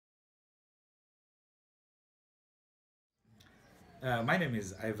My name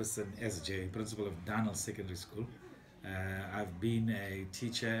is Ivason SJ, principal of Darnall Secondary School. I've been a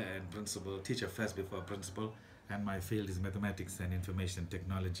teacher and principal, teacher first before principal, and my field is mathematics and information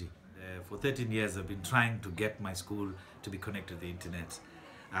technology. For 13 years, I've been trying to get my school to be connected to the internet.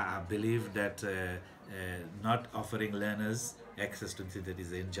 I believe that not offering learners access to the internet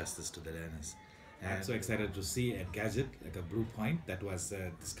is an injustice to the learners. And I'm so excited to see a gadget like a BluPoint that was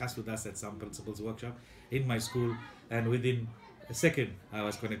discussed with us at some principals workshop in my school, and within a second I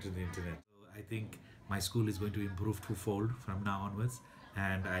was connected to the internet. So I think my school is going to improve twofold from now onwards,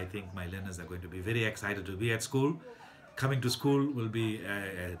 and I think my learners are going to be very excited to be at school. Coming to school will be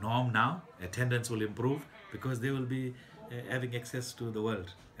a norm now. Attendance will improve because they will be having access to the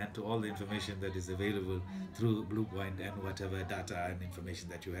world and to all the information that is available through BluPoint and whatever data and information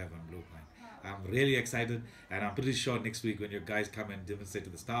that you have on BluPoint. I'm really excited, and I'm pretty sure next week when you guys come and demonstrate to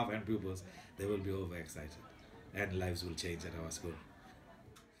the staff and pupils, they will be overexcited and lives will change at our school.